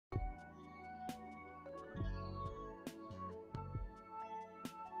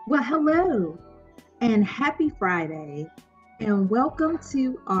Well, hello and happy Friday, and welcome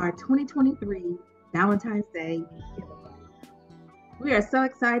to our 2023 Valentine's Day giveaway. We are so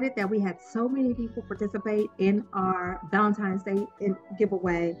excited that we had so many people participate in our Valentine's Day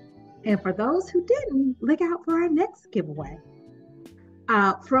giveaway. And for those who didn't, look out for our next giveaway.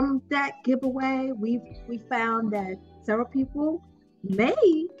 From that giveaway, we found that several people may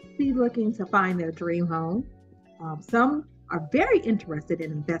be looking to find their dream home. Some are very interested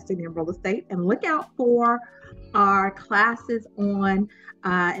in investing in real estate, and look out for our classes on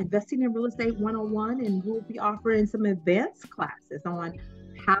investing in real estate 101, and we'll be offering some advanced classes on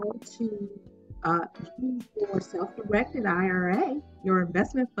how to use your self-directed IRA, your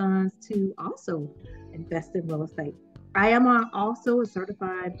investment funds, to also invest in real estate. I am also a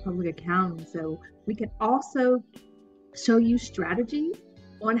certified public accountant, so we can also show you strategies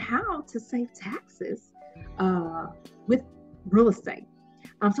on how to save taxes with real estate.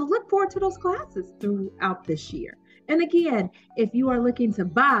 So look forward to those classes throughout this year. And again, if you are looking to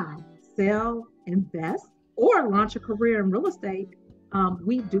buy, sell, invest, or launch a career in real estate,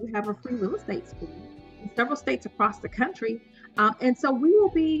 we do have a free real estate school in several states across the country. And so we will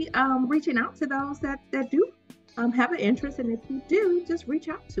be reaching out to those that do have an interest. And if you do, just reach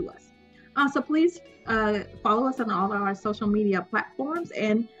out to us. So please follow us on all our social media platforms,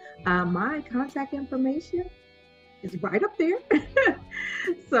 and my contact information is right up there.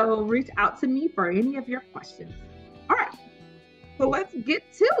 So reach out to me for any of your questions. All right, so let's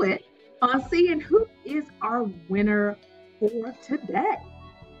get to it on seeing who is our winner for today.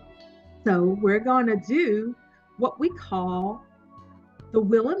 So we're going to do what we call the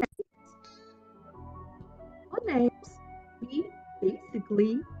Wheel of Names. We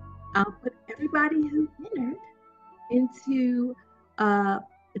basically put everybody who entered into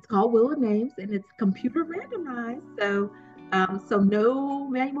it's called Wheel of Names, and it's computer randomized. So no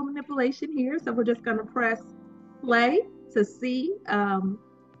manual manipulation here. So we're just going to press play to see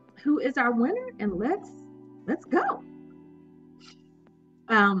who is our winner, and let's go.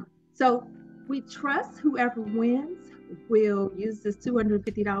 So we trust whoever wins will use this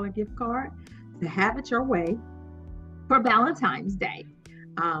 $250 gift card to have it your way for Valentine's Day.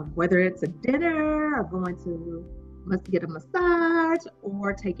 Whether it's a dinner or going to get a massage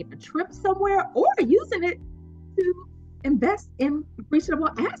or taking a trip somewhere or using it to invest in appreciable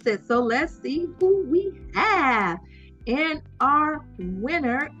assets. So let's see who we have. And our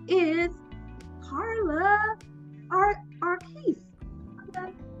winner is Carla Arquise.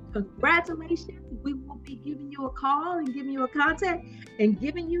 Congratulations. We will be giving you a call and giving you a contact and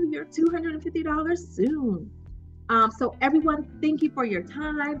giving you your $250 soon. So everyone, thank you for your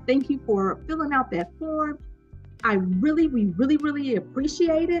time. Thank you for filling out that form. We really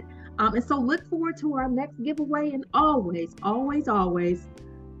appreciate it. And so look forward to our next giveaway. And always,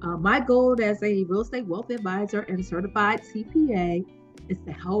 my goal as a real estate wealth advisor and certified CPA is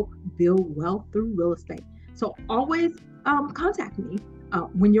to help build wealth through real estate. So always contact me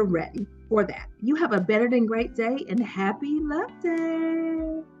when you're ready for that. You have a better than great day, and happy Love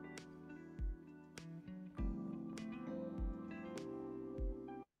Day.